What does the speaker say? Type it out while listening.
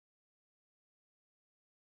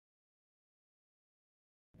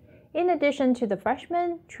In addition to the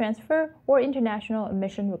freshman, transfer, or international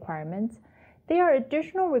admission requirements, there are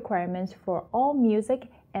additional requirements for all music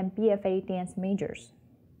and BFA dance majors.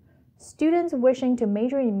 Students wishing to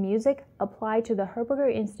major in music apply to the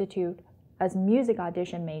Herberger Institute as music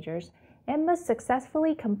audition majors and must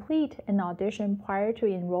successfully complete an audition prior to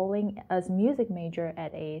enrolling as music major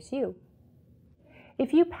at ASU.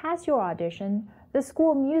 If you pass your audition, the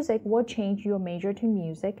School of Music will change your major to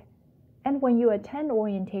music, and when you attend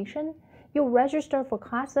orientation, you'll register for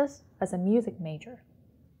classes as a music major.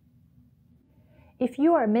 If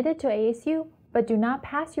you are admitted to ASU but do not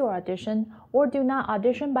pass your audition or do not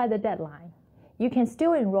audition by the deadline, you can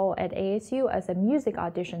still enroll at ASU as a music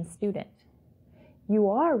audition student. You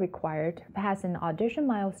are required to pass an audition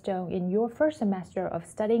milestone in your first semester of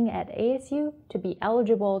studying at ASU to be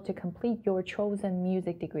eligible to complete your chosen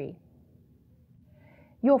music degree.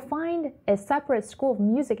 You'll find a separate School of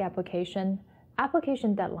Music application,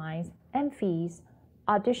 application deadlines and fees,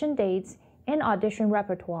 audition dates, and audition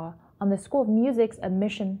repertoire on the School of Music's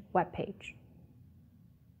admission webpage.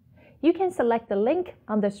 You can select the link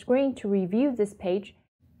on the screen to review this page.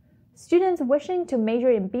 Students wishing to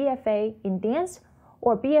major in BFA in dance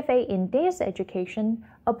or BFA in dance education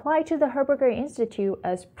apply to the Herberger Institute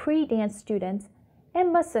as pre-dance students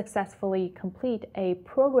and must successfully complete a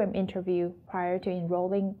program interview prior to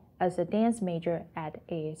enrolling as a dance major at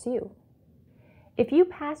ASU. If you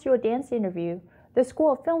pass your dance interview, the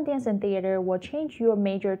School of Film Dance and Theater will change your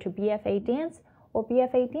major to BFA Dance or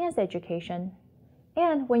BFA Dance Education,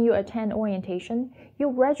 and when you attend orientation,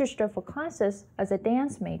 you'll register for classes as a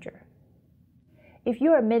dance major. If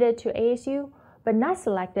you are admitted to ASU but not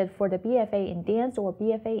selected for the BFA in Dance or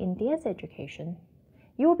BFA in Dance Education,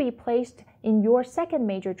 you will be placed in your second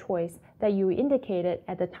major choice that you indicated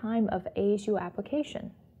at the time of ASU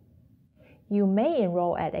application. You may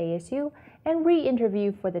enroll at ASU and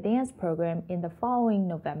re-interview for the dance program in the following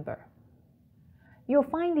November. You'll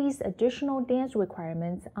find these additional dance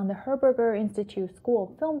requirements on the Herberger Institute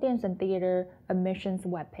School of Film Dance and Theater admissions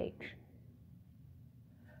webpage.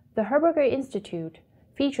 The Herberger Institute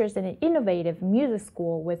features an innovative music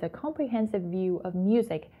school with a comprehensive view of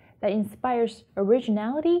music that inspires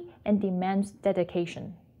originality and demands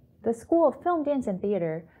dedication. The School of Film Dance and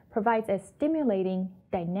Theater provides a stimulating,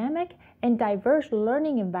 dynamic, and diverse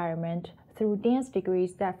learning environment through dance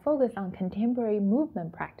degrees that focus on contemporary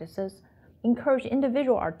movement practices, encourage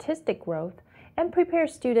individual artistic growth, and prepare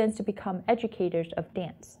students to become educators of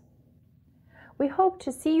dance. We hope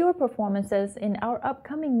to see your performances in our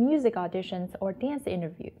upcoming music auditions or dance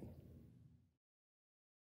interviews.